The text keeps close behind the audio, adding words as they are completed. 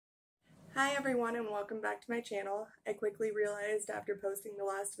Hi everyone and welcome back to my channel. I quickly realized after posting the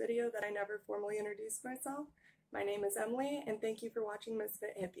last video that I never formally introduced myself. My name is Emily and thank you for watching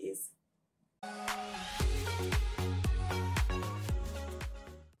Misfit Hippies.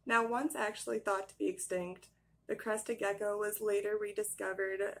 Now once actually thought to be extinct, the crested gecko was later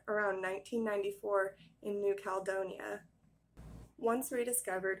rediscovered around 1994 in New Caledonia. Once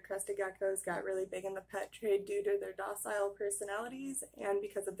rediscovered, crested geckos got really big in the pet trade due to their docile personalities and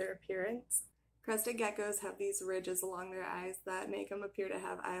because of their appearance. Crested geckos have these ridges along their eyes that make them appear to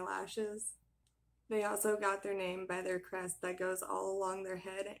have eyelashes. They also got their name by their crest that goes all along their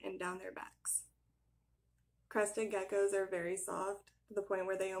head and down their backs. Crested geckos are very soft, to the point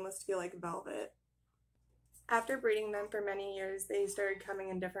where they almost feel like velvet. After breeding them for many years, they started coming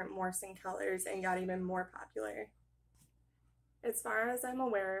in different morphs and colors and got even more popular. As far as I'm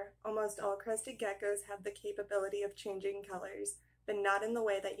aware, almost all crested geckos have the capability of changing colors, but not in the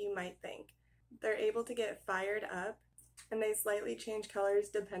way that you might think. They're able to get fired up, and they slightly change colors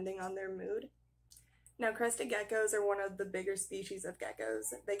depending on their mood. Now, crested geckos are one of the bigger species of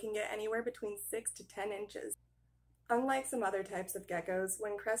geckos. They can get anywhere between 6 to 10 inches. Unlike some other types of geckos,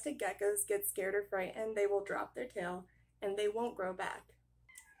 when crested geckos get scared or frightened, they will drop their tail, and they won't grow back.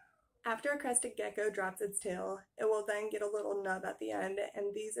 After a crested gecko drops its tail, it will then get a little nub at the end,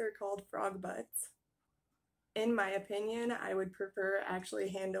 and these are called frog butts. In my opinion, I would prefer actually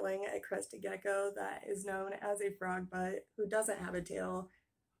handling a crested gecko that is known as a frog butt who doesn't have a tail,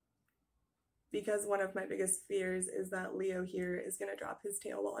 because one of my biggest fears is that Leo here is going to drop his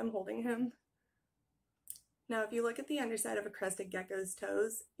tail while I'm holding him. Now, if you look at the underside of a crested gecko's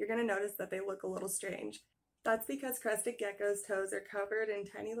toes, you're going to notice that they look a little strange. That's because crested geckos' toes are covered in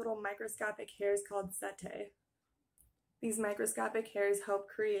tiny little microscopic hairs called setae. These microscopic hairs help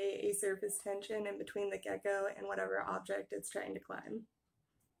create a surface tension in between the gecko and whatever object it's trying to climb.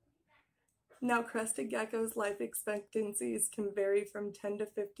 Now, crested geckos' life expectancies can vary from 10 to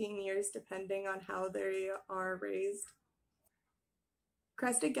 15 years depending on how they are raised.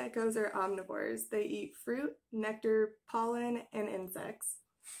 Crested geckos are omnivores. They eat fruit, nectar, pollen, and insects.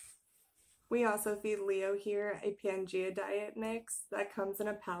 We also feed Leo here a Pangea diet mix that comes in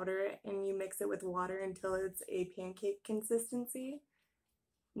a powder, and you mix it with water until it's a pancake consistency.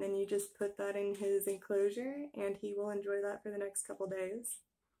 And then you just put that in his enclosure and he will enjoy that for the next couple days.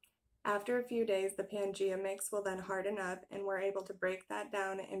 After a few days, the Pangea mix will then harden up and we're able to break that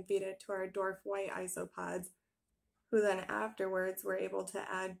down and feed it to our dwarf white isopods, who then afterwards we're able to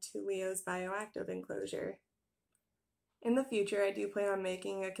add to Leo's bioactive enclosure. In the future, I do plan on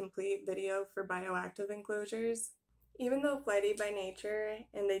making a complete video for bioactive enclosures. Even though flighty by nature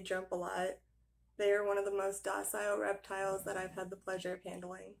and they jump a lot, they are one of the most docile reptiles that I've had the pleasure of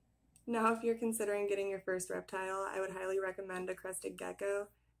handling. Now, if you're considering getting your first reptile, I would highly recommend a crested gecko,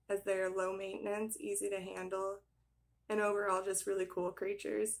 as they're low maintenance, easy to handle, and overall just really cool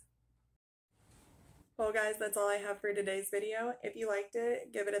creatures. Well guys, that's all I have for today's video. If you liked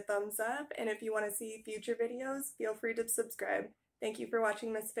it, give it a thumbs up, and if you want to see future videos, feel free to subscribe. Thank you for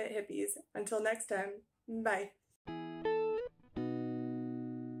watching Misfit Hippies. Until next time, bye.